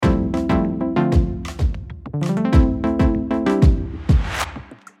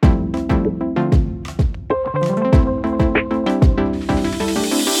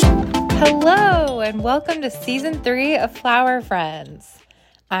and welcome to Season 3 of Flower Friends.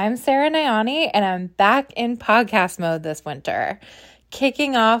 I'm Sarah Nyani, and I'm back in podcast mode this winter,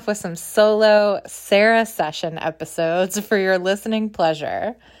 kicking off with some solo Sarah session episodes for your listening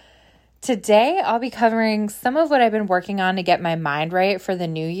pleasure. Today, I'll be covering some of what I've been working on to get my mind right for the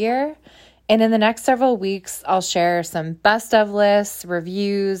new year. And in the next several weeks, I'll share some best of lists,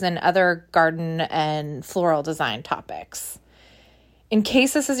 reviews, and other garden and floral design topics. In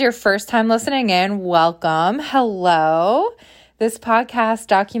case this is your first time listening in, welcome. Hello. This podcast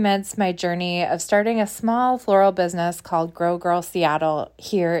documents my journey of starting a small floral business called Grow Girl Seattle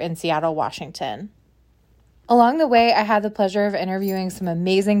here in Seattle, Washington. Along the way, I had the pleasure of interviewing some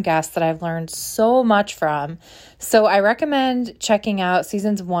amazing guests that I've learned so much from, so I recommend checking out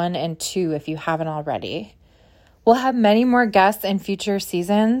seasons 1 and 2 if you haven't already. We'll have many more guests in future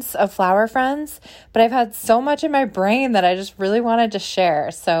seasons of Flower Friends, but I've had so much in my brain that I just really wanted to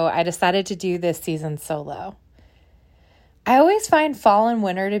share, so I decided to do this season solo. I always find fall and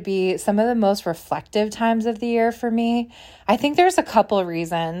winter to be some of the most reflective times of the year for me. I think there's a couple of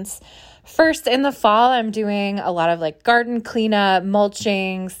reasons. First, in the fall, I'm doing a lot of garden cleanup,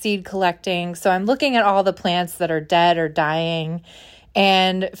 mulching, seed collecting. So I'm looking at all the plants that are dead or dying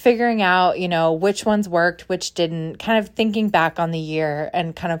and figuring out, which ones worked, which didn't, kind of thinking back on the year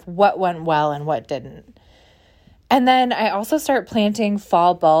and kind of what went well and what didn't. And then I also start planting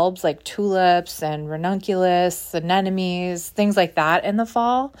fall bulbs like tulips and ranunculus, anemones, things like that in the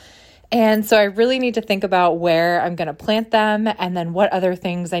fall. And so I really need to think about where I'm going to plant them and then what other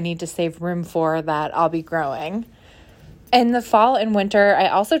things I need to save room for that I'll be growing. In the fall and winter, I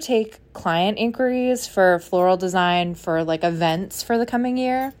also take client inquiries for floral design for events for the coming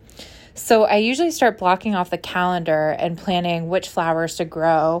year. So I usually start blocking off the calendar and planning which flowers to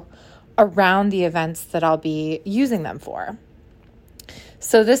grow around the events that I'll be using them for.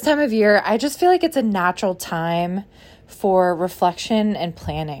 So this time of year, I just feel like it's a natural time for reflection and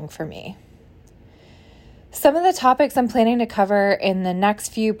planning for me. Some of the topics I'm planning to cover in the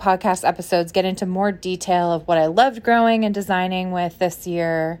next few podcast episodes get into more detail of what I loved growing and designing with this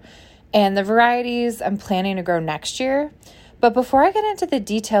year and the varieties I'm planning to grow next year. But before I get into the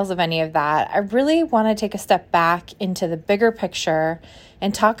details of any of that, I really want to take a step back into the bigger picture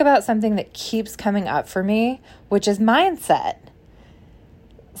and talk about something that keeps coming up for me, which is mindset.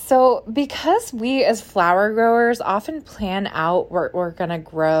 So because we as flower growers often plan out what we're going to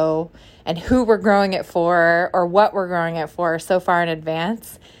grow and who we're growing it for or what we're growing it for so far in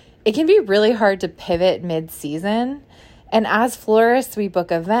advance, it can be really hard to pivot mid-season. And as florists, we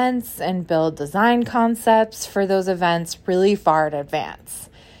book events and build design concepts for those events really far in advance.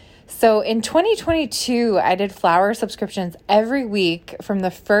 So in 2022, I did flower subscriptions every week from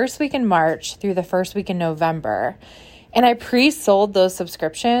the first week in March through the first week in November. And I pre-sold those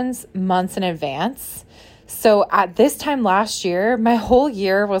subscriptions months in advance. So at this time last year, my whole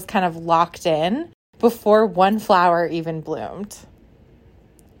year was kind of locked in before one flower even bloomed.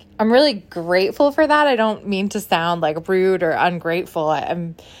 I'm really grateful for that. I don't mean to sound rude or ungrateful.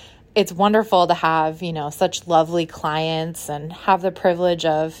 It's wonderful to have, such lovely clients and have the privilege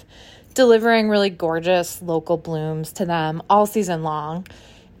of delivering really gorgeous local blooms to them all season long,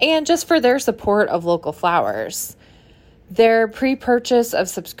 and just for their support of local flowers. Their pre-purchase of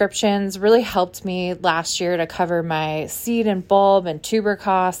subscriptions really helped me last year to cover my seed and bulb and tuber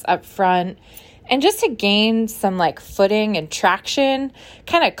costs up front, and just to gain some footing and traction,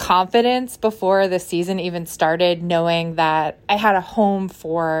 kind of confidence before the season even started, knowing that I had a home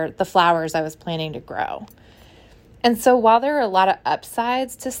for the flowers I was planning to grow. And so while there are a lot of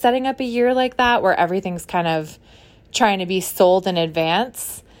upsides to setting up a year like that, where everything's kind of trying to be sold in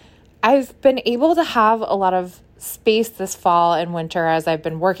advance, I've been able to have a lot of space this fall and winter as I've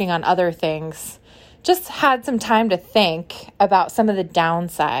been working on other things. Just had some time to think about some of the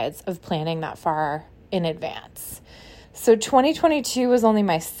downsides of planning that far in advance. So 2022 was only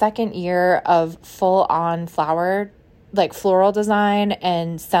my second year of full-on floral design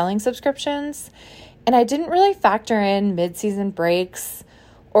and selling subscriptions. And I didn't really factor in mid-season breaks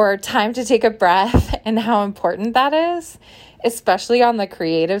or time to take a breath and how important that is, especially on the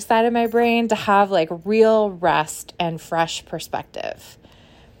creative side of my brain, to have real rest and fresh perspective.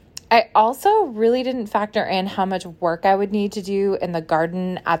 I also really didn't factor in how much work I would need to do in the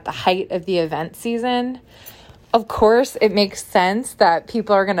garden at the height of the event season. Of course, it makes sense that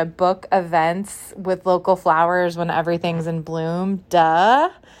people are going to book events with local flowers when everything's in bloom, duh.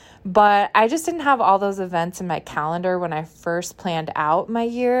 But I just didn't have all those events in my calendar when I first planned out my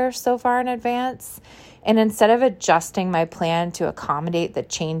year so far in advance. And instead of adjusting my plan to accommodate the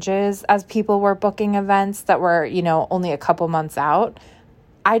changes as people were booking events that were, only a couple months out,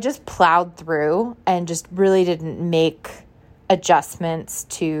 I just plowed through and just really didn't make adjustments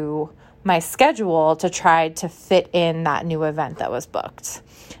to my schedule to try to fit in that new event that was booked.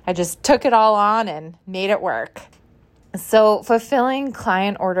 I just took it all on and made it work. So fulfilling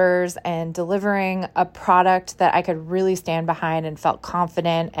client orders and delivering a product that I could really stand behind and felt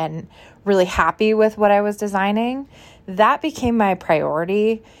confident and really happy with what I was designing, that became my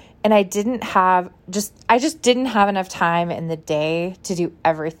priority. And I just didn't have enough time in the day to do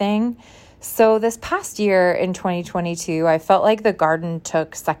everything. So this past year in 2022, I felt like the garden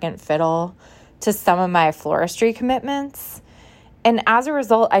took second fiddle to some of my floristry commitments. And as a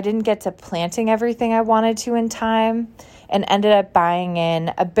result, I didn't get to planting everything I wanted to in time and ended up buying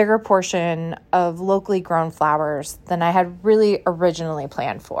in a bigger portion of locally grown flowers than I had really originally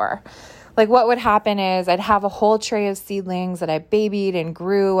planned for. Like what would happen is I'd have a whole tray of seedlings that I babied and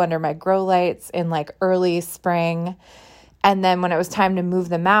grew under my grow lights in like early spring. And then when it was time to move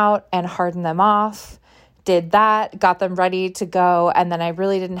them out and harden them off, did that, got them ready to go. And then I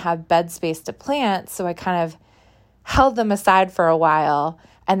really didn't have bed space to plant. So I kind of held them aside for a while.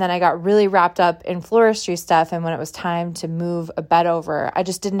 And then I got really wrapped up in floristry stuff. And when it was time to move a bed over, I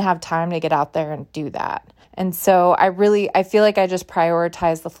just didn't have time to get out there and do that. And so I feel like I just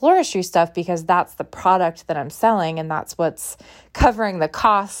prioritize the floristry stuff because that's the product that I'm selling and that's what's covering the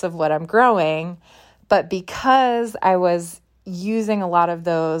costs of what I'm growing. But because I was using a lot of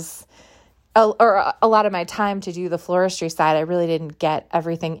those, or a lot of my time to do the floristry side, I really didn't get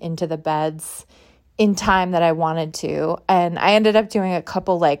everything into the beds in time that I wanted to. And I ended up doing a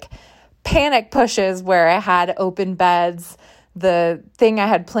couple like panic pushes where I had open beds. The thing I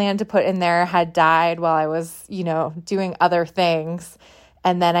had planned to put in there had died while I was, doing other things.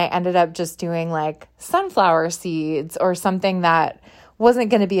 And then I ended up just doing like sunflower seeds or something that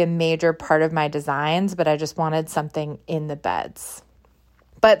wasn't going to be a major part of my designs, but I just wanted something in the beds.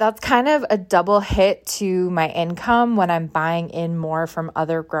 But that's kind of a double hit to my income when I'm buying in more from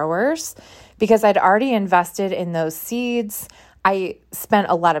other growers because I'd already invested in those seeds. I spent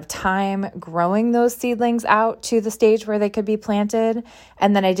a lot of time growing those seedlings out to the stage where they could be planted,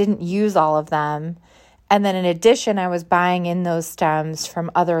 and then I didn't use all of them. And then in addition, I was buying in those stems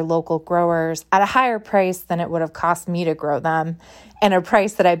from other local growers at a higher price than it would have cost me to grow them, and a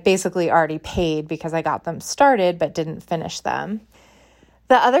price that I basically already paid because I got them started but didn't finish them.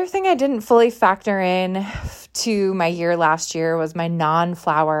 The other thing I didn't fully factor in to my year last year was my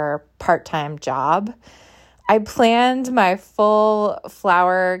non-flower part-time job. I planned my full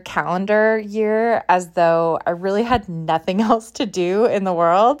flower calendar year as though I really had nothing else to do in the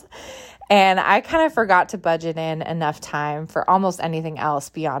world. And I kind of forgot to budget in enough time for almost anything else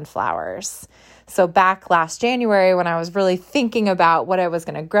beyond flowers. So back last January, when I was really thinking about what I was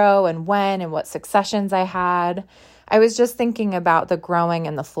going to grow and when and what successions I had, I was just thinking about the growing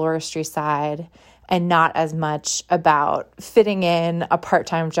and the floristry side and not as much about fitting in a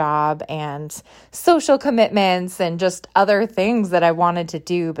part-time job and social commitments and just other things that I wanted to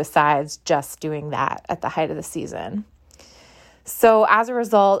do besides just doing that at the height of the season. So as a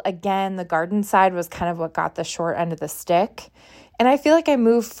result, again, the garden side was kind of what got the short end of the stick. And I feel like I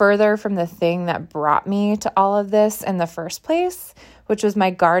moved further from the thing that brought me to all of this in the first place, which was my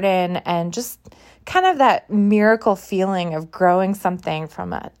garden and just kind of that miracle feeling of growing something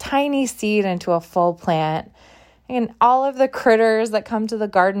from a tiny seed into a full plant and all of the critters that come to the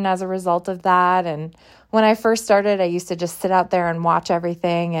garden as a result of that. And when I first started, I used to just sit out there and watch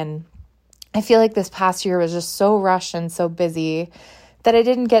everything. And I feel like this past year was just so rushed and so busy that I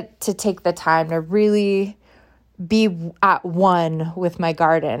didn't get to take the time to really be at one with my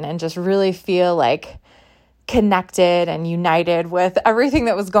garden and just really feel like connected and united with everything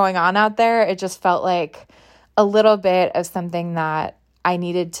that was going on out there. It just felt like a little bit of something that I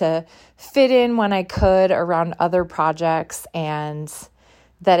needed to fit in when I could around other projects, and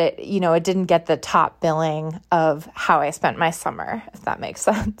that it didn't get the top billing of how I spent my summer, if that makes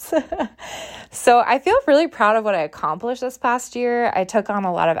sense. So I feel really proud of what I accomplished this past year. I took on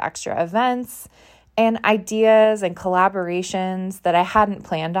a lot of extra events and ideas and collaborations that I hadn't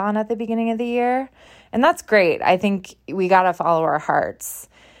planned on at the beginning of the year. And that's great. I think we got to follow our hearts.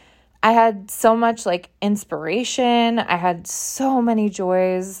 I had so much inspiration. I had so many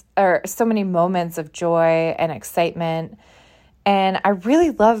moments of joy and excitement. And I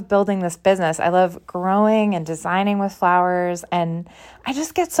really love building this business. I love growing and designing with flowers. And I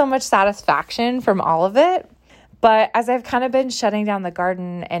just get so much satisfaction from all of it. But as I've kind of been shutting down the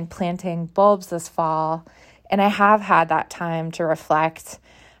garden and planting bulbs this fall, and I have had that time to reflect,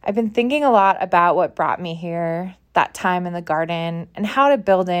 I've been thinking a lot about what brought me here, that time in the garden, and how to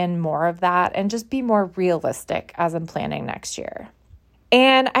build in more of that and just be more realistic as I'm planning next year.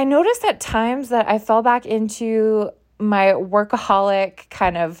 And I noticed at times that I fell back into my workaholic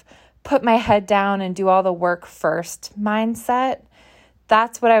kind of put my head down and do all the work first mindset.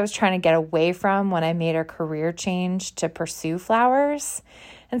 That's what I was trying to get away from when I made a career change to pursue flowers.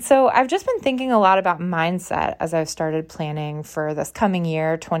 And so I've just been thinking a lot about mindset as I've started planning for this coming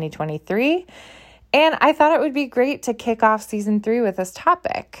year, 2023. And I thought it would be great to kick off season 3 with this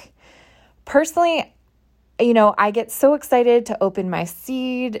topic. Personally, I get so excited to open my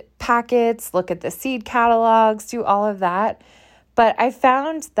seed packets, look at the seed catalogs, do all of that. But I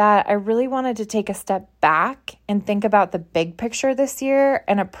found that I really wanted to take a step back and think about the big picture this year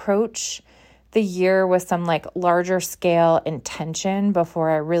and approach the year with some larger scale intention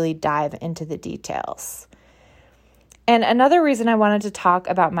before I really dive into the details. And another reason I wanted to talk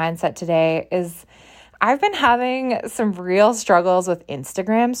about mindset today is I've been having some real struggles with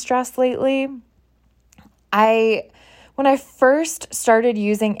Instagram stress lately. When I first started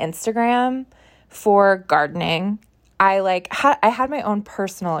using Instagram for gardening, I had my own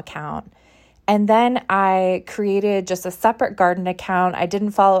personal account, and then I created just a separate garden account. I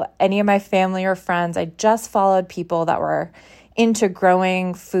didn't follow any of my family or friends. I just followed people that were into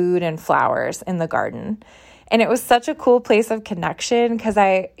growing food and flowers in the garden. And it was such a cool place of connection because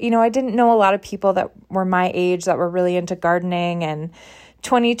I didn't know a lot of people that were my age that were really into gardening, and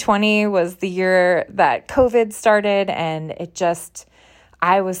 2020 was the year that COVID started, and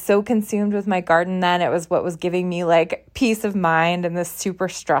I was so consumed with my garden then. It was what was giving me peace of mind in this super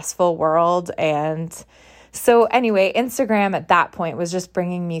stressful world. And so anyway, Instagram at that point was just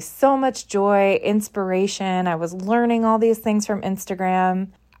bringing me so much joy, inspiration. I was learning all these things from Instagram.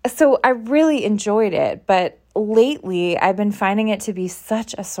 So I really enjoyed it. But lately, I've been finding it to be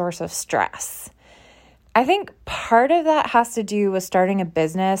such a source of stress. I think part of that has to do with starting a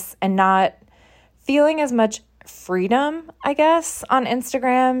business and not feeling as much freedom, I guess, on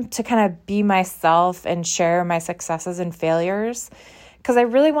Instagram to kind of be myself and share my successes and failures, because I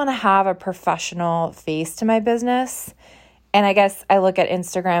really want to have a professional face to my business. And I guess I look at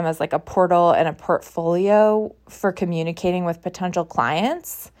Instagram as a portal and a portfolio for communicating with potential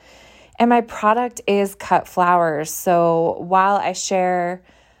clients. And my product is cut flowers. So while I share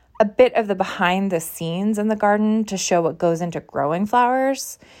a bit of the behind the scenes in the garden to show what goes into growing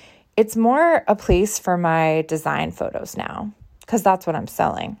flowers, it's more a place for my design photos now, because that's what I'm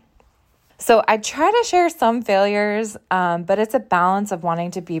selling. So I try to share some failures, but it's a balance of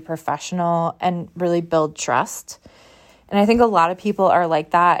wanting to be professional and really build trust. And I think a lot of people are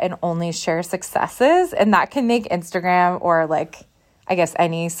like that and only share successes, and that can make Instagram or I guess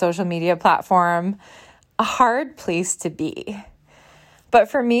any social media platform a hard place to be. But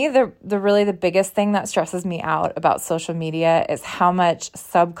for me, the biggest thing that stresses me out about social media is how much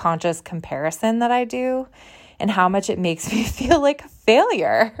subconscious comparison that I do and how much it makes me feel like a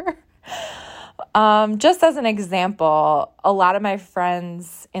failure. Just as an example, a lot of my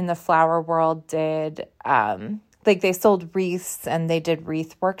friends in the flower world did, they sold wreaths and they did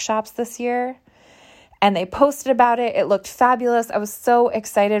wreath workshops this year. And they posted about it. It looked fabulous. I was so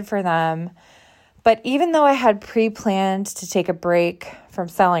excited for them. But even though I had pre-planned to take a break from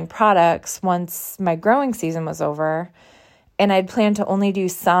selling products once my growing season was over, and I'd planned to only do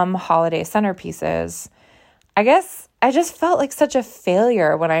some holiday centerpieces, I guess I just felt like such a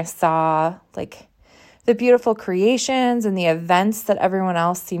failure when I saw the beautiful creations and the events that everyone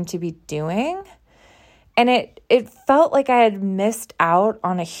else seemed to be doing. And it felt like I had missed out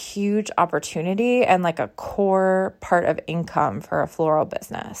on a huge opportunity and a core part of income for a floral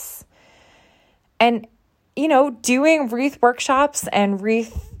business. And, doing wreath workshops and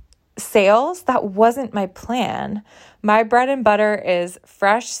wreath sales, that wasn't my plan. My bread and butter is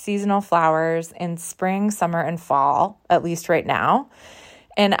fresh seasonal flowers in spring, summer, and fall, at least right now.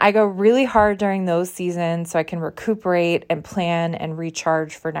 And I go really hard during those seasons so I can recuperate and plan and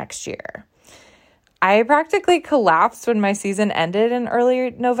recharge for next year. I practically collapsed when my season ended in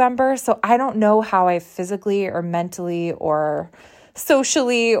early November, so I don't know how I physically or mentally or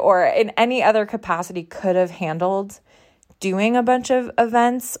socially or in any other capacity could have handled doing a bunch of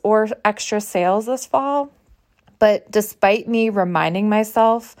events or extra sales this fall. But despite me reminding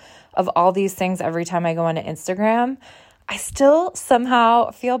myself of all these things every time I go onto Instagram, I still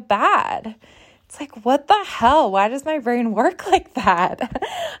somehow feel bad. It's what the hell? Why does my brain work like that?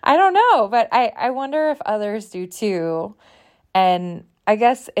 I don't know, but I wonder if others do too. And I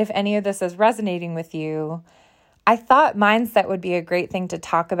guess if any of this is resonating with you, I thought mindset would be a great thing to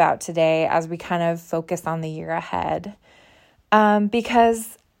talk about today as we kind of focus on the year ahead.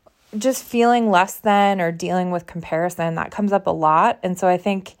 Because just feeling less than or dealing with comparison, that comes up a lot. And so I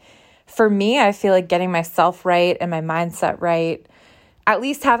think for me, I feel like getting myself right and my mindset right at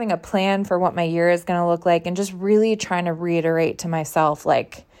least having a plan for what my year is going to look like, and just really trying to reiterate to myself,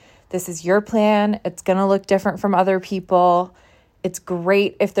 like, this is your plan. It's going to look different from other people. It's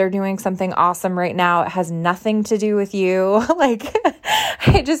great if they're doing something awesome right now. It has nothing to do with you. Like,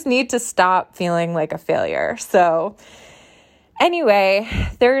 I just need to stop feeling like a failure. So anyway,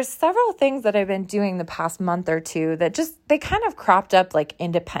 there's several things that I've been doing the past month or two that they kind of cropped up like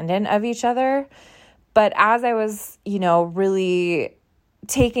independent of each other. But as I was, really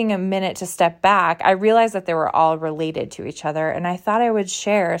taking a minute to step back, I realized that they were all related to each other. And I thought I would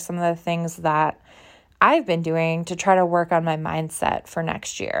share some of the things that I've been doing to try to work on my mindset for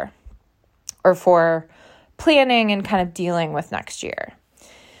next year, or for planning and kind of dealing with next year.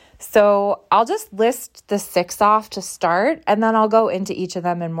 So I'll just list the 6 off to start, and then I'll go into each of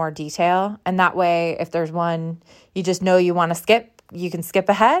them in more detail. And that way, if there's one you just know you want to skip, you can skip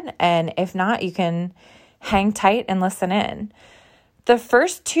ahead. And if not, you can hang tight and listen in. The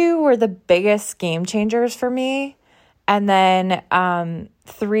first 2 were the biggest game changers for me. And then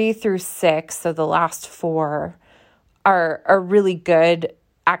 3 through 6, so the last 4, are really good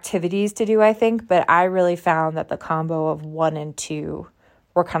activities to do, I think. But I really found that the combo of 1 and 2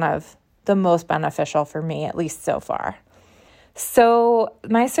 were kind of the most beneficial for me, at least so far. So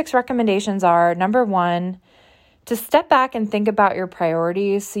my 6 recommendations are, number 1, to step back and think about your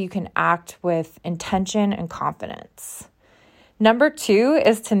priorities so you can act with intention and confidence. Number 2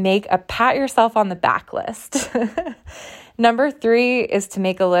 is to make a pat yourself on the back list. Number 3 is to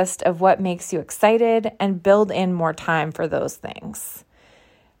make a list of what makes you excited and build in more time for those things.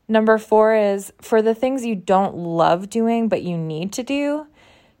 Number 4 is, for the things you don't love doing but you need to do,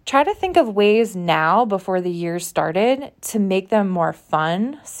 try to think of ways now before the year started to make them more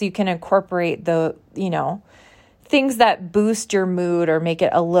fun so you can incorporate the, things that boost your mood or make it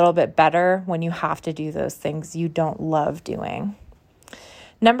a little bit better when you have to do those things you don't love doing.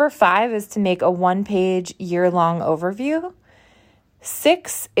 Number 5 is to make a 1-page year-long overview.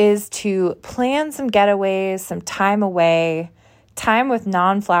 6 is to plan some getaways, some time away, time with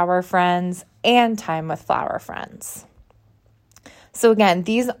non-flower friends, and time with flower friends. So again,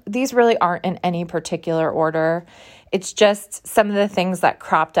 these really aren't in any particular order. It's just some of the things that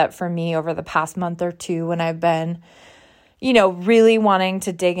cropped up for me over the past month or 2 when I've been, really wanting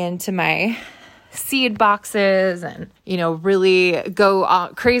to dig into my seed boxes and, really go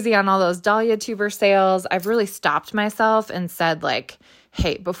crazy on all those dahlia tuber sales. I've really stopped myself and said, like,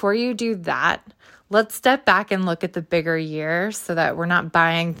 hey, before you do that, let's step back and look at the bigger year so that we're not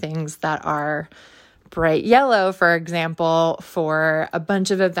buying things that are bright yellow, for example, for a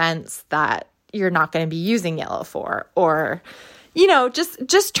bunch of events that you're not going to be using yellow for, or,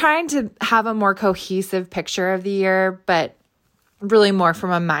 just trying to have a more cohesive picture of the year, but really more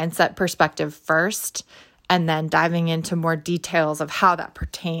from a mindset perspective first, and then diving into more details of how that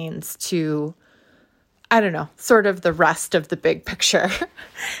pertains to, sort of the rest of the big picture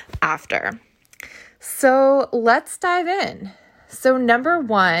after. So let's dive in. So number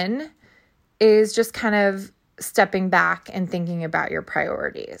 1 is just kind of stepping back and thinking about your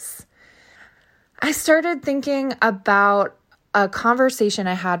priorities. I started thinking about a conversation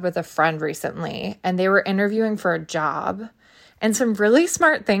I had with a friend recently, and they were interviewing for a job, and some really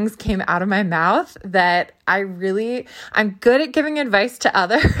smart things came out of my mouth that I'm good at giving advice to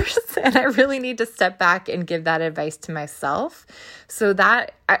others, and I really need to step back and give that advice to myself. So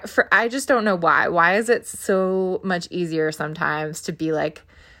that, I just don't know why. Why is it so much easier sometimes to be like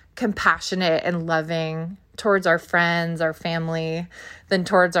compassionate and loving towards our friends, our family, than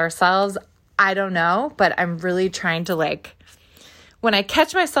towards ourselves? I don't know, but I'm really trying to, when I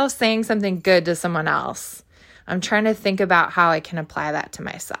catch myself saying something good to someone else, I'm trying to think about how I can apply that to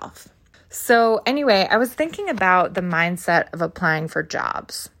myself. So anyway, I was thinking about the mindset of applying for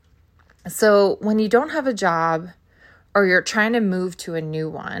jobs. So when you don't have a job or you're trying to move to a new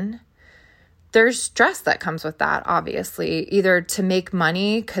one, there's stress that comes with that, obviously, either to make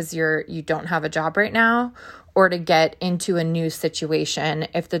money because you don't have a job right now, or to get into a new situation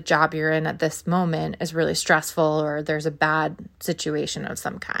if the job you're in at this moment is really stressful or there's a bad situation of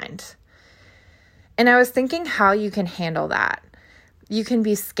some kind. And I was thinking how you can handle that. You can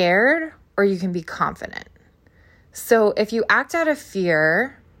be scared or you can be confident. So if you act out of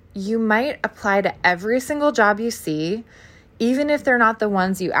fear, you might apply to every single job you see, even if they're not the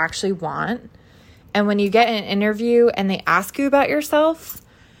ones you actually want. And when you get an interview and they ask you about yourself,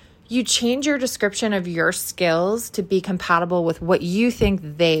 you change your description of your skills to be compatible with what you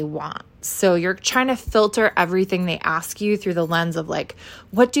think they want. So you're trying to filter everything they ask you through the lens of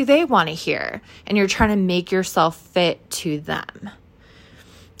what do they want to hear? And you're trying to make yourself fit to them.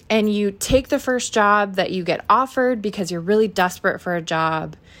 and you take the first job that you get offered because you're really desperate for a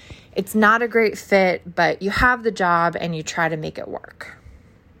job. It's not a great fit, but you have the job and you try to make it work.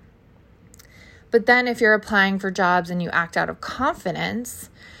 But then if you're applying for jobs and you act out of confidence,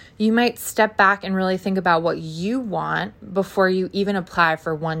 you might step back and really think about what you want before you even apply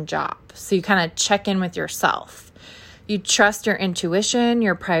for one job. So you kind of check in with yourself. You trust your intuition,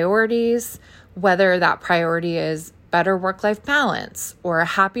 your priorities, whether that priority is better work-life balance or a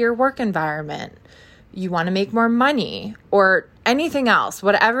happier work environment. You want to make more money or anything else,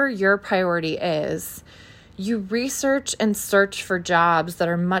 whatever your priority is. You research and search for jobs that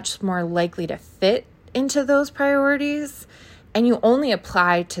are much more likely to fit into those priorities, and you only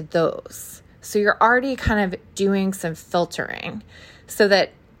apply to those. So you're already kind of doing some filtering so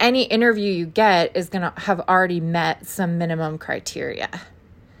that any interview you get is going to have already met some minimum criteria.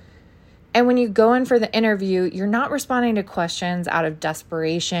 And when you go in for the interview, you're not responding to questions out of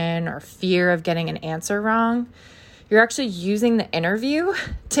desperation or fear of getting an answer wrong. You're actually using the interview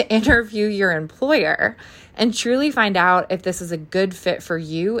to interview your employer and truly find out if this is a good fit for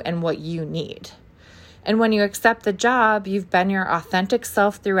you and what you need. And when you accept the job, you've been your authentic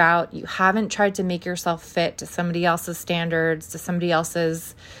self throughout. You haven't tried to make yourself fit to somebody else's standards, to somebody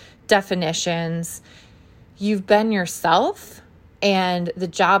else's definitions. You've been yourself, and the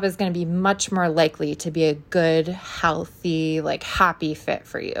job is going to be much more likely to be a good, healthy, happy fit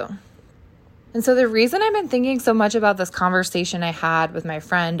for you. And so the reason I've been thinking so much about this conversation I had with my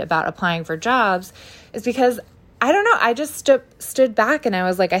friend about applying for jobs is because, I don't know, I just stood back and I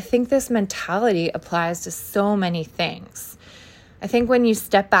was like, I think this mentality applies to so many things. I think when you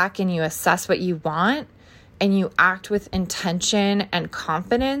step back and you assess what you want and you act with intention and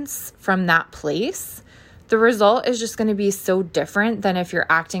confidence from that place, the result is just going to be so different than if you're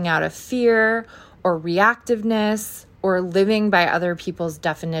acting out of fear or reactiveness or living by other people's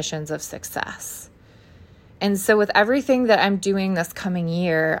definitions of success. And so with everything that I'm doing this coming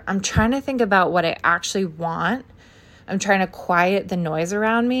year, I'm trying to think about what I actually want. I'm trying to quiet the noise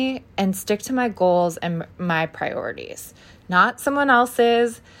around me and stick to my goals and my priorities. Not someone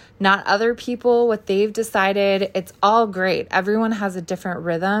else's, not other people, what they've decided. It's all great. Everyone has a different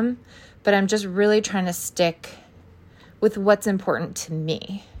rhythm, but I'm just really trying to stick with what's important to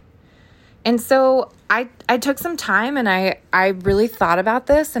me. And so I took some time and I really thought about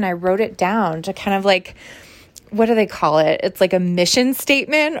this and I wrote it down to kind of what do they call it? It's like a mission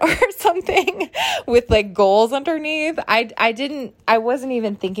statement or something with goals underneath. I wasn't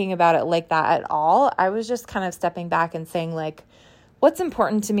even thinking about it like that at all. I was just kind of stepping back and saying what's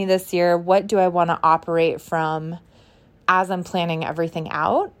important to me this year? What do I want to operate from as I'm planning everything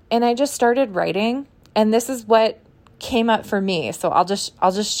out? And I just started writing, and this is what came up for me. So I'll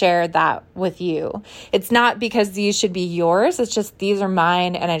just share that with you. It's not because these should be yours. It's just these are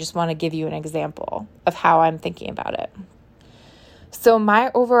mine, and I just want to give you an example of how I'm thinking about it. So my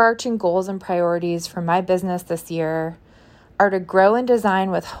overarching goals and priorities for my business this year are to grow and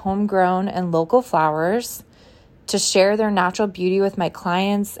design with homegrown and local flowers, to share their natural beauty with my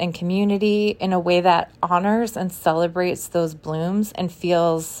clients and community in a way that honors and celebrates those blooms and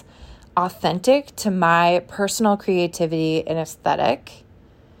feels authentic to my personal creativity and aesthetic,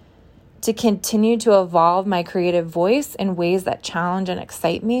 to continue to evolve my creative voice in ways that challenge and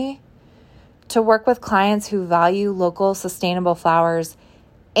excite me, to work with clients who value local sustainable flowers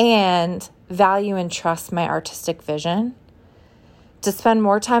and value and trust my artistic vision, to spend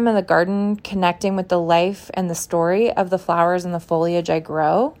more time in the garden connecting with the life and the story of the flowers and the foliage I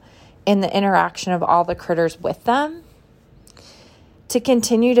grow in the interaction of all the critters with them, to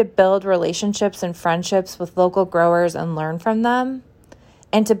continue to build relationships and friendships with local growers and learn from them,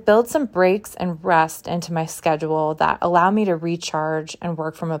 and to build some breaks and rest into my schedule that allow me to recharge and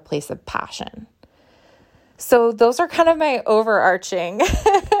work from a place of passion. So those are kind of my overarching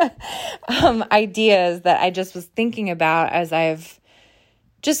ideas that I just was thinking about as I've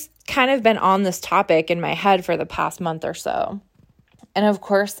just kind of been on this topic in my head for the past month or so. And of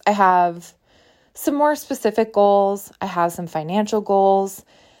course, I have some more specific goals. I have some financial goals,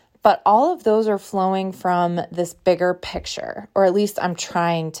 but all of those are flowing from this bigger picture, or at least I'm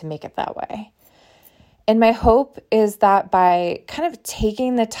trying to make it that way. And my hope is that by kind of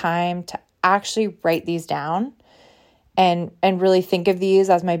taking the time to actually write these down and really think of these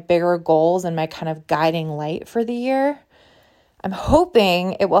as my bigger goals and my kind of guiding light for the year, I'm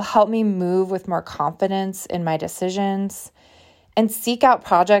hoping it will help me move with more confidence in my decisions and seek out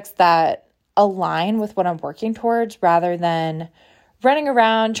projects that align with what I'm working towards rather than running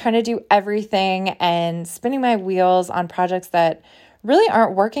around trying to do everything and spinning my wheels on projects that really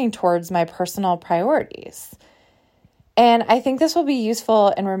aren't working towards my personal priorities. And I think this will be useful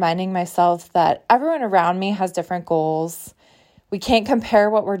in reminding myself that everyone around me has different goals. We can't compare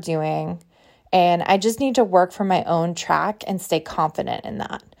what we're doing. And I just need to work from my own track and stay confident in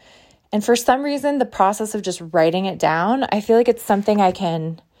that. And for some reason, the process of just writing it down, I feel like it's something I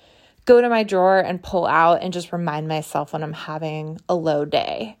can go to my drawer and pull out and just remind myself when I'm having a low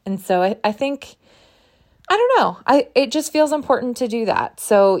day. And so I think, I don't know, it just feels important to do that.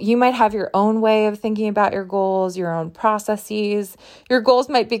 So you might have your own way of thinking about your goals, your own processes. Your goals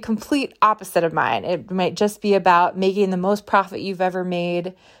might be complete opposite of mine. It might just be about making the most profit you've ever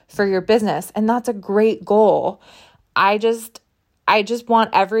made for your business. And that's a great goal. I just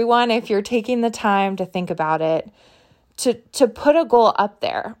want everyone, if you're taking the time to think about it, to put a goal up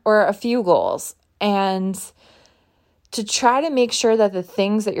there or a few goals and to try to make sure that the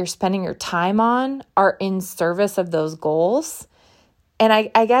things that you're spending your time on are in service of those goals. And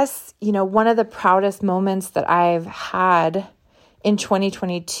I guess, one of the proudest moments that I've had in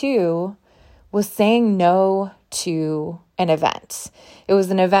 2022 was saying no to an event. It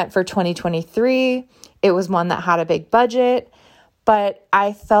was an event for 2023. It was one that had a big budget, but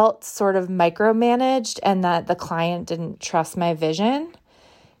I felt sort of micromanaged and that the client didn't trust my vision.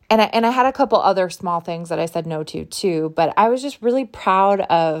 And I had a couple other small things that I said no to too, but I was just really proud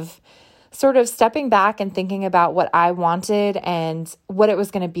of sort of stepping back and thinking about what I wanted and what it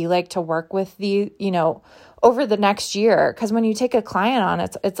was going to be like to work with over the next year. Because when you take a client on,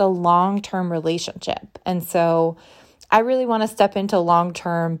 it's a long-term relationship. And so I really want to step into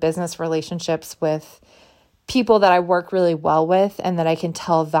long-term business relationships with people that I work really well with and that I can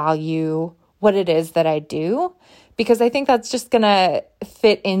tell value what it is that I do, because I think that's just going to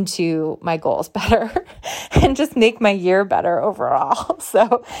fit into my goals better and just make my year better overall.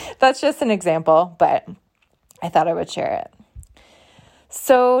 So that's just an example, but I thought I would share it.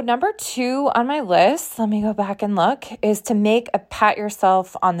 So number 2 on my list, let me go back and look, is to make a pat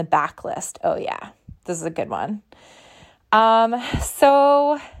yourself on the back list. Oh yeah, this is a good one.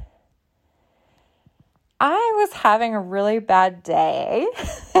 So I was having a really bad day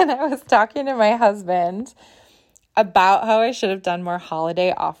and I was talking to my husband about how I should have done more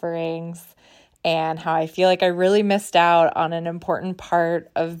holiday offerings and how I feel like I really missed out on an important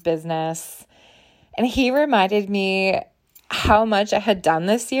part of business. And he reminded me how much I had done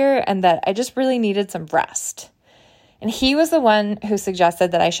this year and that I just really needed some rest. And he was the one who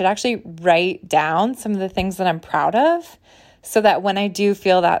suggested that I should actually write down some of the things that I'm proud of, so that when I do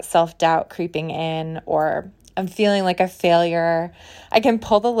feel that self-doubt creeping in or I'm feeling like a failure, I can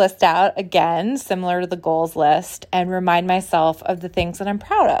pull the list out again, similar to the goals list, and remind myself of the things that I'm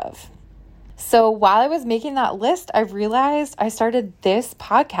proud of. So while I was making that list, I realized I started this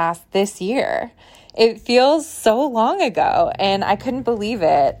podcast this year. It feels so long ago, and I couldn't believe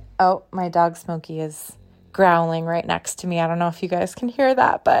it. Oh, my dog Smokey is growling right next to me. I don't know if you guys can hear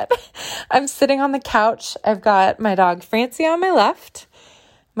that, but I'm sitting on the couch. I've got my dog Francie on my left,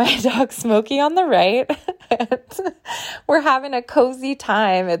 my dog Smokey on the right. And we're having a cozy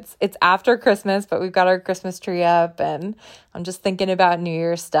time. It's after Christmas, but we've got our Christmas tree up and I'm just thinking about New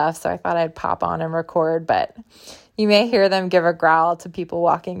Year's stuff. So I thought I'd pop on and record, but you may hear them give a growl to people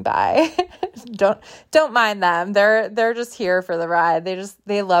walking by. Don't mind them. They're just here for the ride.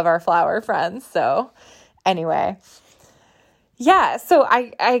 They love our flower friends. So anyway, yeah, so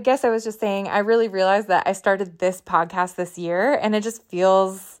I guess I was just saying, I really realized that I started this podcast this year and it just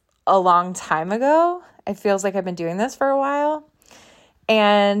feels a long time ago. It feels like I've been doing this for a while.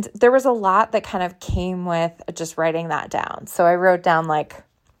 And there was a lot that kind of came with just writing that down. So I wrote down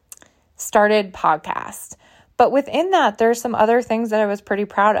started podcast. But within that, there's some other things that I was pretty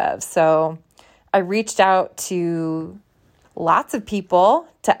proud of. So I reached out to lots of people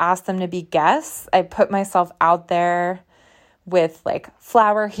to ask them to be guests. I put myself out there with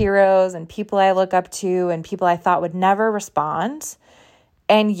flower heroes and people I look up to and people I thought would never respond.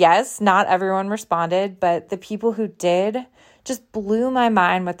 And yes, not everyone responded, but the people who did just blew my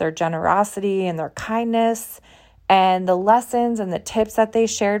mind with their generosity and their kindness and the lessons and the tips that they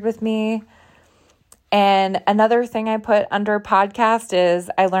shared with me. And another thing I put under podcast is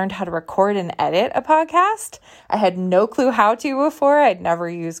I learned how to record and edit a podcast. I had no clue how to before. I'd never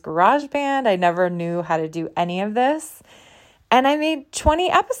used GarageBand. I never knew how to do any of this. And I made 20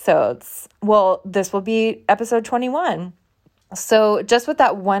 episodes. Well, this will be episode 21. So just with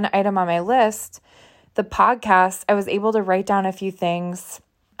that one item on my list, the podcast, I was able to write down a few things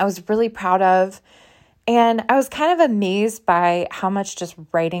I was really proud of. And I was kind of amazed by how much just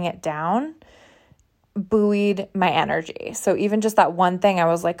writing it down buoyed my energy. So even just that one thing, I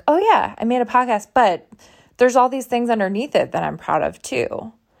was like, oh yeah, I made a podcast, but there's all these things underneath it that I'm proud of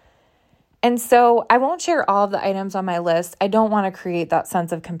too. And so I won't share all of the items on my list. I don't want to create that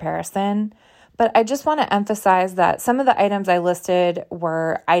sense of comparison, but I just want to emphasize that some of the items I listed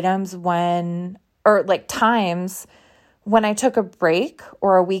were items times when I took a break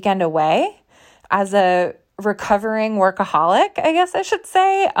or a weekend away as a recovering workaholic, I guess I should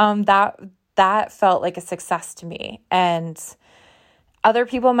say. That felt like a success to me. And other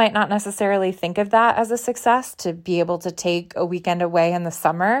people might not necessarily think of that as a success, to be able to take a weekend away in the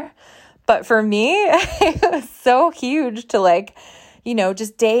summer. But for me, it was so huge to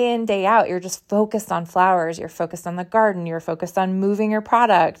just day in, day out, you're just focused on flowers. You're focused on the garden. You're focused on moving your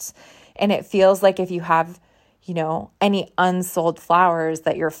product. And it feels like if you have, any unsold flowers,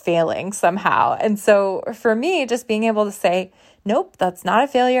 that you're failing somehow. And so for me, just being able to say, nope, that's not a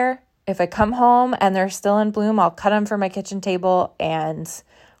failure. If I come home and they're still in bloom, I'll cut them for my kitchen table and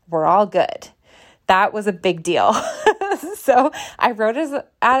we're all good. That was a big deal. So I wrote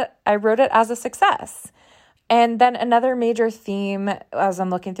it as a success. And then another major theme, as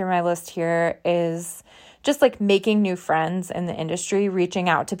I'm looking through my list here, is just making new friends in the industry, reaching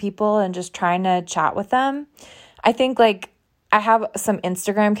out to people and just trying to chat with them. I think I have some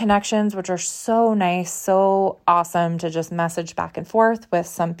Instagram connections, which are so nice, so awesome to just message back and forth with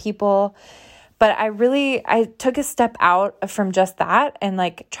some people. But I took a step out from just that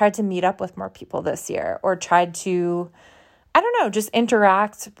and tried to meet up with more people this year, or tried to, just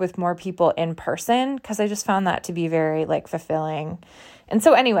interact with more people in person, because I just found that to be very fulfilling. And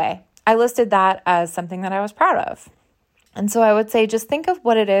so anyway, I listed that as something that I was proud of. And so I would say, just think of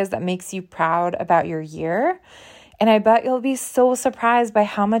what it is that makes you proud about your year. And I bet you'll be so surprised by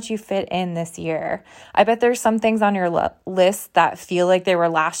how much you fit in this year. I bet there's some things on your list that feel like they were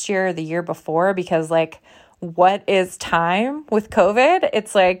last year or the year before, because what is time with COVID?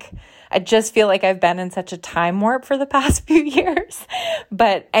 It's I just feel like I've been in such a time warp for the past few years.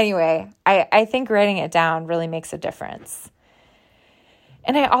 But anyway, I think writing it down really makes a difference.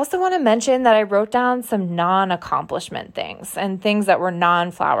 And I also want to mention that I wrote down some non-accomplishment things and things that were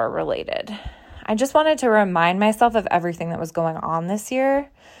non-flower related. I just wanted to remind myself of everything that was going on this year.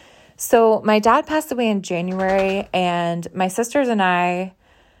 So my dad passed away in January, and my sisters and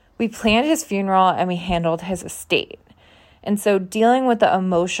we planned his funeral and we handled his estate. And so dealing with the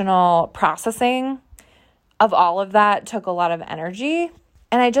emotional processing of all of that took a lot of energy.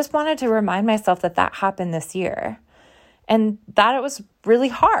 And I just wanted to remind myself that happened this year, and that it was really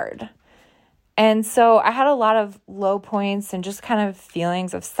hard. And so I had a lot of low points and just kind of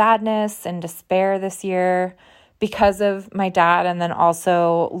feelings of sadness and despair this year because of my dad, and then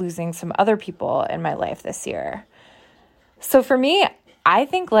also losing some other people in my life this year. So for me, I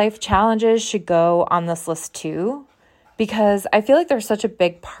think life challenges should go on this list too, because I feel like they're such a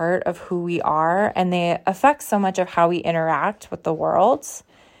big part of who we are, and they affect so much of how we interact with the world.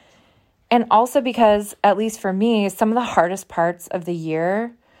 And also because, at least for me, some of the hardest parts of the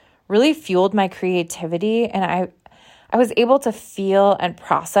year really fueled my creativity, and I was able to feel and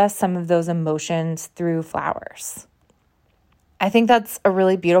process some of those emotions through flowers. I think that's a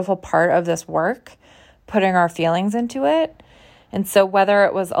really beautiful part of this work, putting our feelings into it. And so whether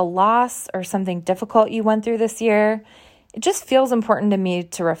it was a loss or something difficult you went through this year, it just feels important to me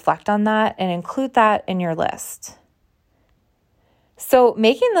to reflect on that and include that in your list. So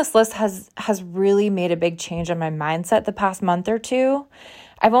making this list has really made a big change in my mindset the past month or two.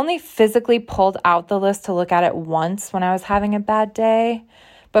 I've only physically pulled out the list to look at it once when I was having a bad day,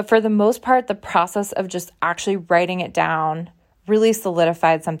 but for the most part, the process of just actually writing it down really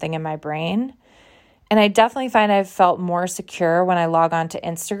solidified something in my brain. And I definitely find I've felt more secure when I log on to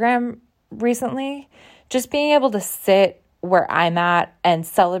Instagram recently, just being able to sit where I'm at and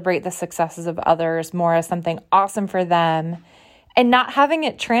celebrate the successes of others more as something awesome for them, and not having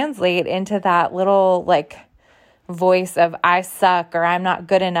it translate into that little voice of I suck or I'm not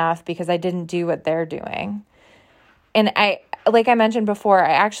good enough because I didn't do what they're doing. And like I mentioned before,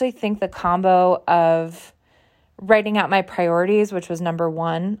 I actually think the combo of writing out my priorities, which was number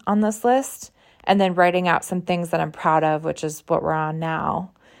 1 on this list, and then writing out some things that I'm proud of, which is what we're on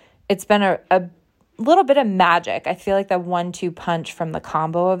now, it's been a little bit of magic. I feel like the 1-2 punch from the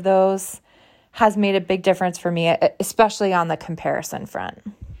combo of those has made a big difference for me, especially on the comparison front.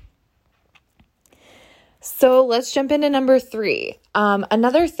 So let's jump into number 3.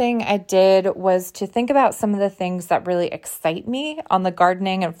 Another thing I did was to think about some of the things that really excite me on the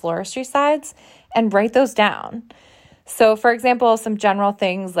gardening and floristry sides and write those down. So for example, some general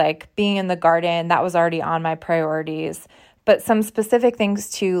things like being in the garden, that was already on my priorities, but some specific things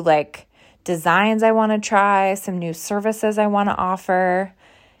too, like designs I want to try, some new services I want to offer.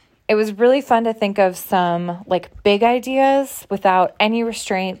 it was really fun to think of some like big ideas without any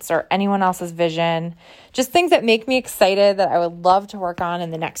restraints or anyone else's vision, just things that make me excited that I would love to work on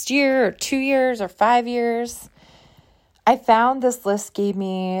in the next year or 2 years or 5 years. I found this list gave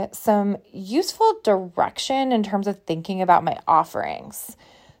me some useful direction in terms of thinking about my offerings.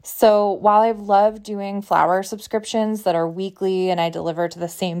 So while I've loved doing flower subscriptions that are weekly and I deliver to the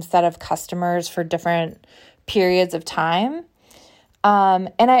same set of customers for different periods of time,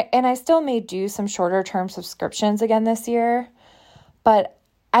 and I still may do some shorter term subscriptions again this year, but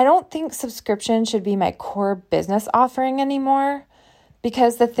I don't think subscription should be my core business offering anymore,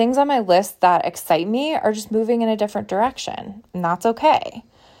 because the things on my list that excite me are just moving in a different direction, and that's okay.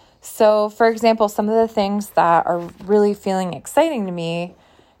 So, for example, some of the things that are really feeling exciting to me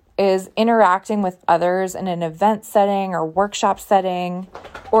is interacting with others in an event setting or workshop setting,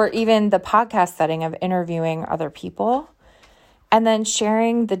 or even the podcast setting of interviewing other people, and then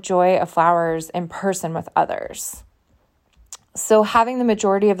sharing the joy of flowers in person with others. So having the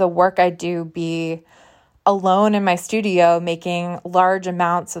majority of the work I do be alone in my studio, making large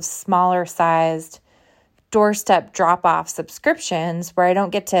amounts of smaller sized doorstep drop-off subscriptions where I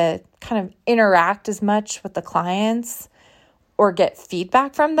don't get to kind of interact as much with the clients or get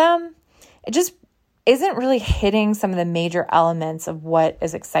feedback from them, it just isn't really hitting some of the major elements of what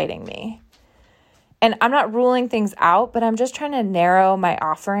is exciting me. And I'm not ruling things out, but I'm just trying to narrow my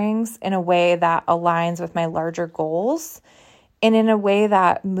offerings in a way that aligns with my larger goals and in a way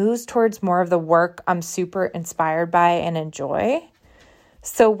that moves towards more of the work I'm super inspired by and enjoy.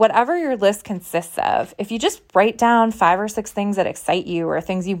 So whatever your list consists of, if you just write down 5 or 6 things that excite you or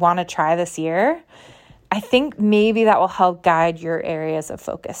things you want to try this year, I think maybe that will help guide your areas of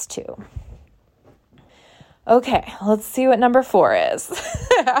focus too. Okay, let's see what number 4 is.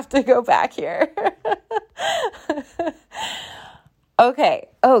 I have to go back here. Okay.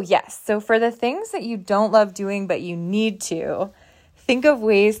 Oh, yes. So for the things that you don't love doing, but you need to, think of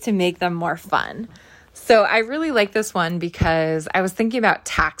ways to make them more fun. So I really like this one because I was thinking about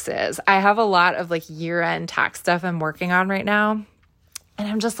taxes. I have a lot of like year-end tax stuff I'm working on right now. And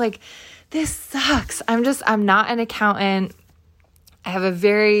I'm just like, this sucks. I'm not an accountant. I have a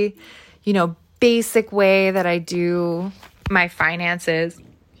very, basic way that I do my finances.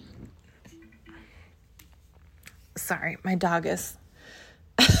 Sorry, my dog has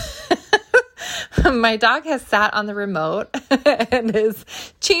sat on the remote and is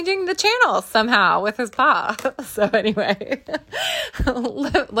changing the channel somehow with his paw. So anyway,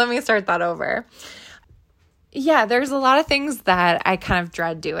 let me start that over. Yeah, there's a lot of things that I kind of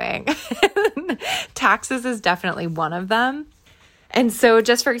dread doing. Taxes is definitely one of them. And so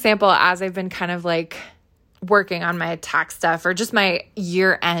just for example, as I've been kind of like working on my tax stuff or just my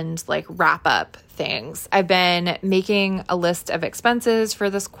year-end like wrap up things, I've been making a list of expenses for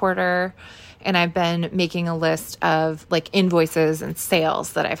this quarter, and I've been making a list of like invoices and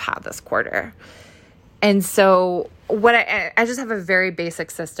sales that I've had this quarter. And so what I just have a very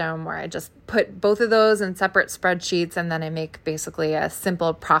basic system where I just put both of those in separate spreadsheets, and then I make basically a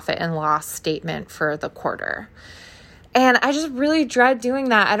simple profit and loss statement for the quarter. And I just really dread doing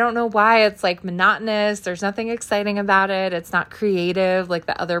that. I don't know why. It's like monotonous. There's nothing exciting about it. It's not creative like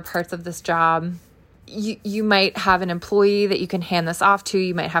the other parts of this job. You might have an employee that you can hand this off to.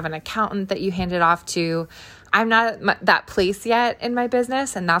 You might have an accountant that you hand it off to. I'm not at that place yet in my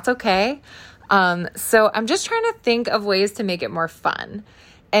business, and that's okay. So I'm just trying to think of ways to make it more fun.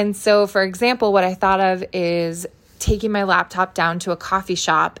 And so, for example, what I thought of is taking my laptop down to a coffee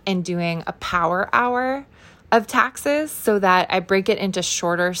shop and doing a power hour of taxes so that I break it into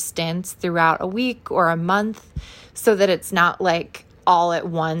shorter stints throughout a week or a month so that it's not like all at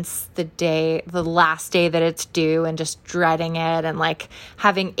once the last day that it's due and just dreading it and like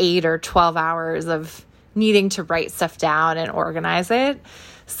having 8 or 12 hours of needing to write stuff down and organize it.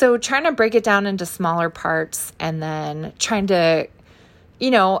 So trying to break it down into smaller parts and then trying to,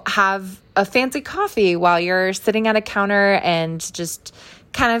 have a fancy coffee while you're sitting at a counter and just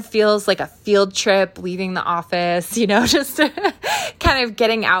kind of feels like a field trip leaving the office, just kind of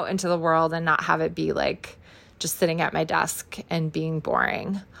getting out into the world and not have it be like just sitting at my desk and being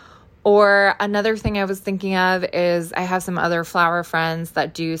boring. Or another thing I was thinking of is I have some other flower friends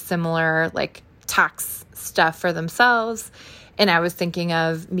that do similar like tax stuff for themselves. And I was thinking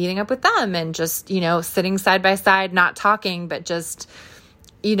of meeting up with them and just, sitting side by side, not talking, but just,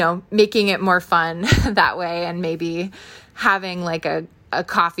 making it more fun that way, and maybe having like a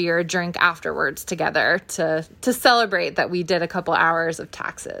coffee or a drink afterwards together to celebrate that we did a couple hours of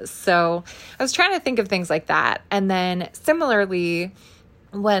taxes. So I was trying to think of things like that. And then similarly,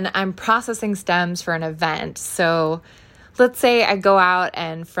 when I'm processing stems for an event, so let's say I go out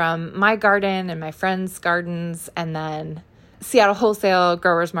and from my garden and my friends' gardens and then Seattle Wholesale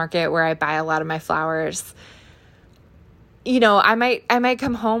Growers Market where I buy a lot of my flowers, I might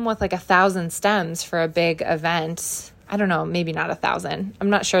come home with like 1,000 stems for a big event. I don't know, maybe not 1,000. I'm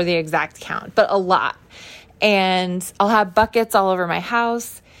not sure the exact count, but a lot. And I'll have buckets all over my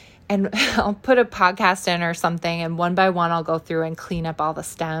house and I'll put a podcast in or something. And one by one, I'll go through and clean up all the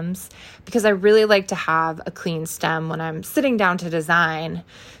stems because I really like to have a clean stem when I'm sitting down to design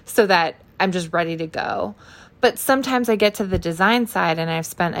so that I'm just ready to go. But sometimes I get to the design side and I've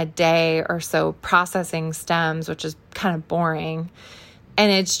spent a day or so processing stems, which is kind of boring.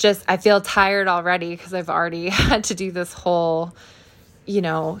 And it's just, I feel tired already because I've already had to do this whole,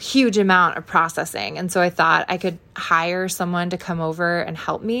 huge amount of processing. And so I thought I could hire someone to come over and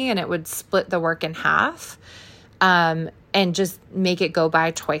help me and it would split the work in half and just make it go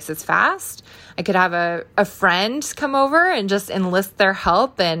by twice as fast. I could have a friend come over and just enlist their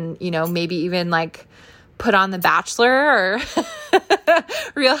help and, maybe even like put on The Bachelor or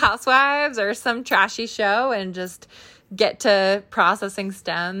Real Housewives or some trashy show and just get to processing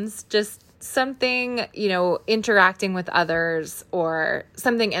stems, just something, interacting with others or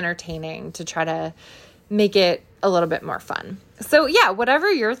something entertaining to try to make it a little bit more fun. So yeah,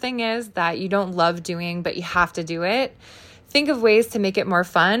 whatever your thing is that you don't love doing, but you have to do it, think of ways to make it more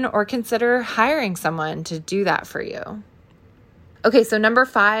fun or consider hiring someone to do that for you. Okay, so number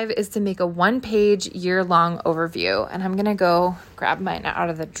 5 is to make a 1-page year-long overview. And I'm going to go grab mine out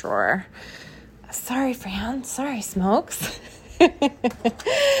of the drawer. Sorry, Fran. Sorry, Smokes.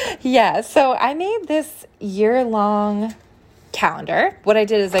 Yeah, so I made this year-long calendar. What I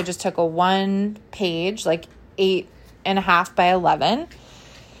did is I just took a 1-page, like 8.5 by 11,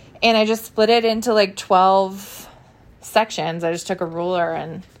 and I just split it into like 12 sections. I just took a ruler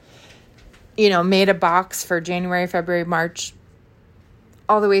and, made a box for January, February, March,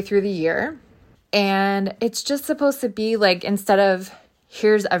 all the way through the year. And it's just supposed to be like, instead of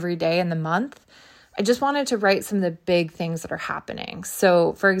here's every day in the month, I just wanted to write some of the big things that are happening.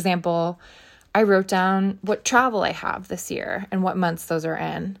 So for example, I wrote down what travel I have this year and what months those are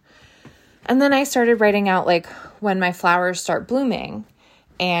in. And then I started writing out like when my flowers start blooming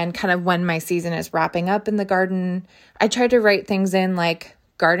and kind of when my season is wrapping up in the garden. I tried to write things in like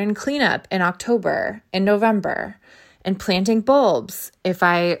garden cleanup in October and November, and planting bulbs if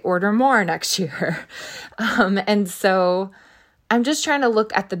I order more next year. And so I'm just trying to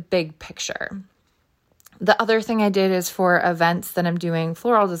look at the big picture. The other thing I did is for events that I'm doing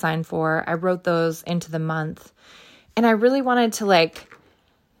floral design for, I wrote those into the month. And I really wanted to like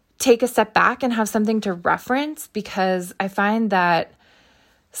take a step back and have something to reference because I find that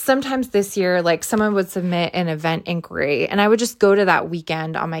sometimes this year, like someone would submit an event inquiry and I would just go to that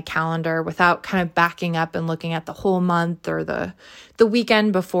weekend on my calendar without kind of backing up and looking at the whole month or the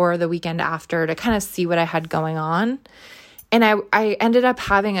weekend before, the weekend after to kind of see what I had going on. And I ended up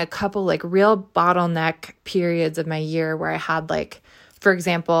having a couple like real bottleneck periods of my year where I had like, for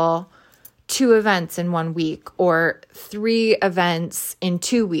example, 2 events in 1 week or 3 events in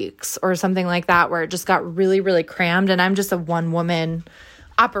 2 weeks or something like that, where it just got really, really crammed. And I'm just a one-woman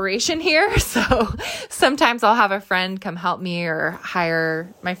operation here. So sometimes I'll have a friend come help me or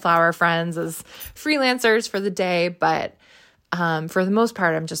hire my flower friends as freelancers for the day. But for the most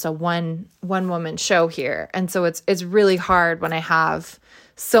part, I'm just a one woman show here. And so it's really hard when I have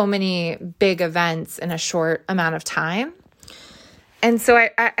so many big events in a short amount of time. And so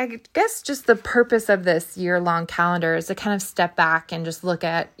I guess just the purpose of this year-long calendar is to kind of step back and just look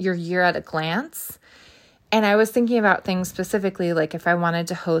at your year at a glance. And I was thinking about things specifically, like if I wanted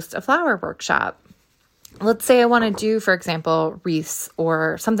to host a flower workshop. Let's say I want to do, for example, wreaths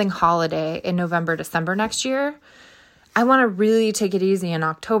or something holiday in November, December next year. I want to really take it easy in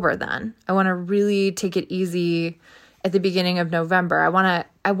October then. I want to really take it easy at the beginning of November.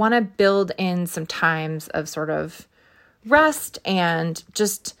 I want to build in some times of sort of rest and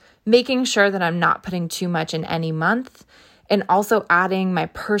just making sure that I'm not putting too much in any month, and also adding my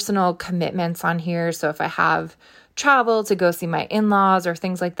personal commitments on here. So if I have travel to go see my in-laws or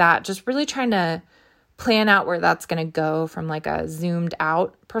things like that, just really trying to plan out where that's going to go from like a zoomed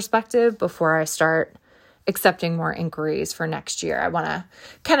out perspective before I start accepting more inquiries for next year. I want to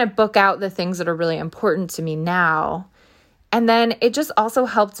kind of book out the things that are really important to me now. And then it just also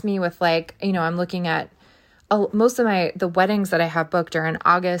helped me with like, I'm looking at most of the weddings that I have booked are in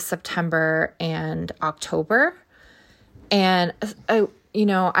August, September, and October. And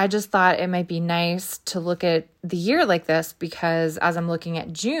I just thought it might be nice to look at the year like this, because as I'm looking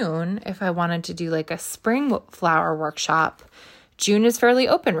at June, if I wanted to do like a spring flower workshop, June is fairly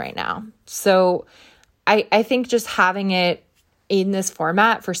open right now. So I think just having it in this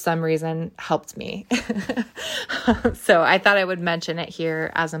format for some reason helped me. So I thought I would mention it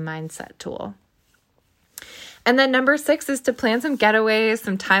here as a mindset tool. And then number 6 is to plan some getaways,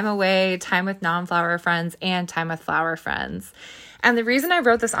 some time away, time with non-flower friends, and time with flower friends. And the reason I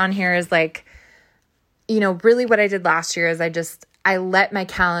wrote this on here is like, really what I did last year is I let my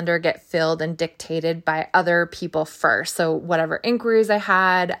calendar get filled and dictated by other people first. So whatever inquiries I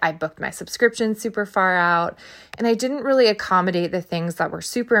had, I booked my subscription super far out, and I didn't really accommodate the things that were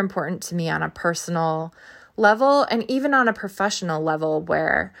super important to me on a personal level and even on a professional level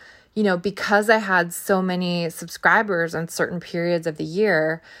where, because I had so many subscribers on certain periods of the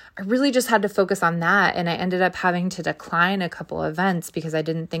year, I really just had to focus on that. And I ended up having to decline a couple events because I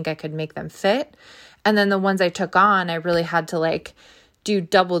didn't think I could make them fit. And then the ones I took on, I really had to do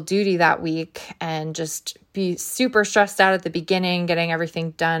double duty that week and just be super stressed out at the beginning, getting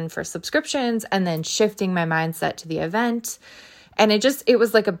everything done for subscriptions and then shifting my mindset to the event. And it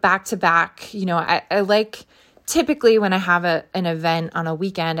was like a back-to-back, I like typically when I have an event on a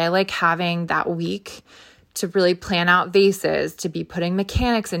weekend, I like having that week to really plan out vases, to be putting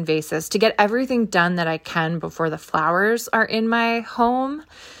mechanics in vases, to get everything done that I can before the flowers are in my home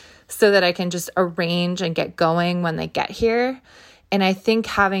so that I can just arrange and get going when they get here. And I think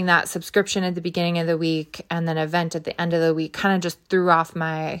having that subscription at the beginning of the week and then event at the end of the week kind of just threw off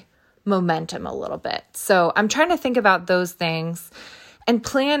my momentum a little bit. So I'm trying to think about those things and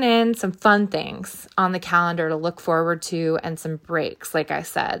plan in some fun things on the calendar to look forward to and some breaks, like I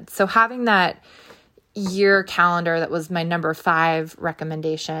said. So having that year calendar that was my number 5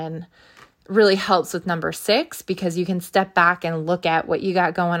 recommendation really helps with number 6 because you can step back and look at what you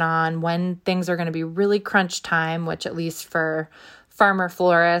got going on, when things are going to be really crunch time, which at least for farmer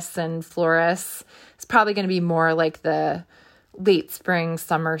florists and florists, it's probably going to be more like the late spring,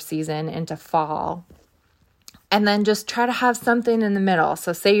 summer season into fall. And then just try to have something in the middle.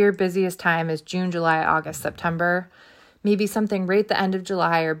 So say your busiest time is June, July, August, September, maybe something right at the end of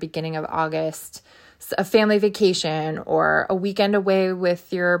July or beginning of August, a family vacation or a weekend away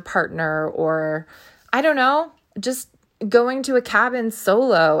with your partner, or I don't know, just going to a cabin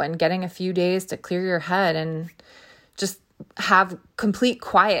solo and getting a few days to clear your head and just have complete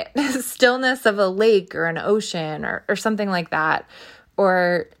quiet, stillness of a lake or an ocean or something like that.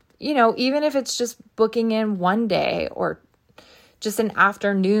 Or, even if it's just booking in one day or just an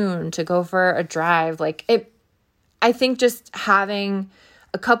afternoon to go for a drive, I think just having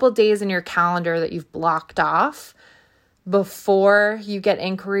a couple days in your calendar that you've blocked off before you get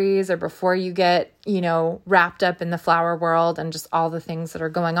inquiries or before you get, wrapped up in the flower world and just all the things that are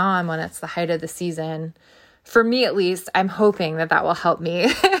going on when it's the height of the season. For me, at least, I'm hoping that will help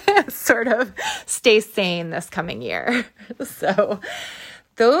me sort of stay sane this coming year. So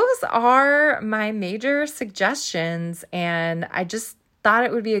those are my major suggestions. And I just thought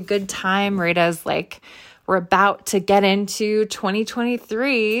it would be a good time right as we're about to get into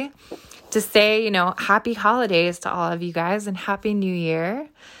 2023 to say, happy holidays to all of you guys and happy new year.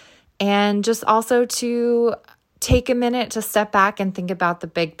 And just also to take a minute to step back and think about the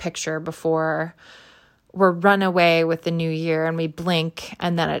big picture before we're run away with the new year and we blink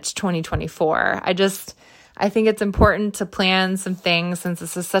and then it's 2024. I think it's important to plan some things since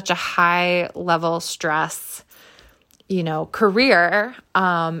this is such a high level stress career,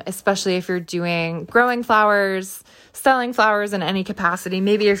 especially if you're growing flowers, selling flowers in any capacity.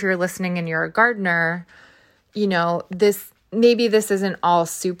 Maybe if you're listening and you're a gardener, this isn't all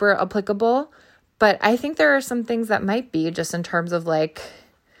super applicable, but I think there are some things that might be just in terms of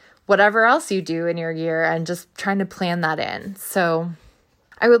whatever else you do in your year and just trying to plan that in. So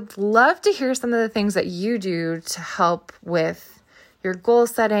I would love to hear some of the things that you do to help with your goal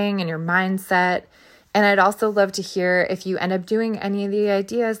setting and your mindset. And I'd also love to hear if you end up doing any of the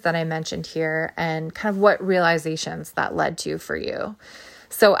ideas that I mentioned here and kind of what realizations that led to for you.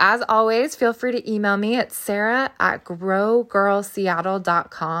 So as always, feel free to email me at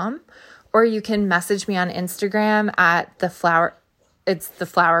sarah@growgirlseattle.com, or you can message me on Instagram at the Flower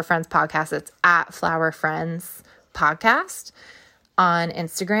Friends Podcast. It's at Flower Friends Podcast on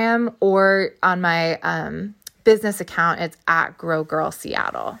Instagram, or on my business account, it's at Grow Girl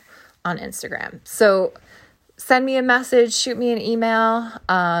Seattle on Instagram. So send me a message, shoot me an email,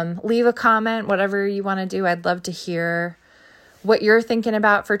 leave a comment, whatever you want to do. I'd love to hear what you're thinking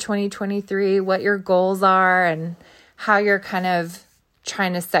about for 2023, what your goals are, and how you're kind of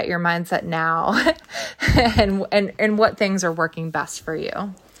trying to set your mindset now and what things are working best for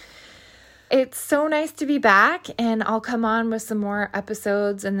you. It's so nice to be back, and I'll come on with some more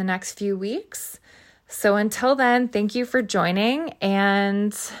episodes in the next few weeks. So until then, thank you for joining,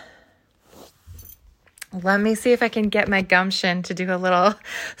 and Let me see if I can get my gumption to do a little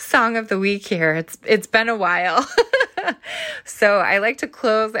song of the week here. It's been a while. So I like to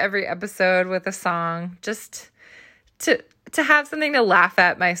close every episode with a song just to have something to laugh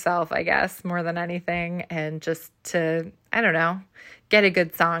at myself, I guess, more than anything, and just to, I don't know, get a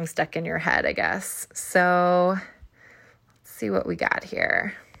good song stuck in your head, I guess. So let's see what we got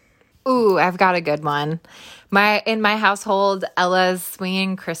here. Ooh, I've got a good one. In my household, Ella's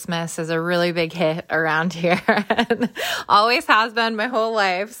Swinging Christmas is a really big hit around here and always has been my whole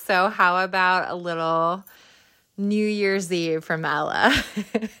life. So how about a little New Year's Eve from Ella?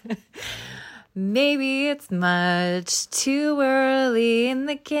 Maybe it's much too early in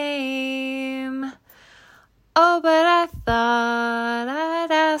the game. Oh, but I thought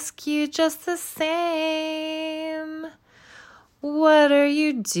I'd ask you just the same. What are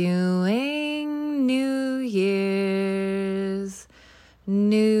you doing New Year's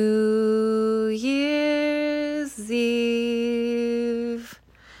Eve?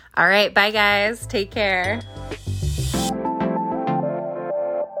 All right, bye guys. Take care.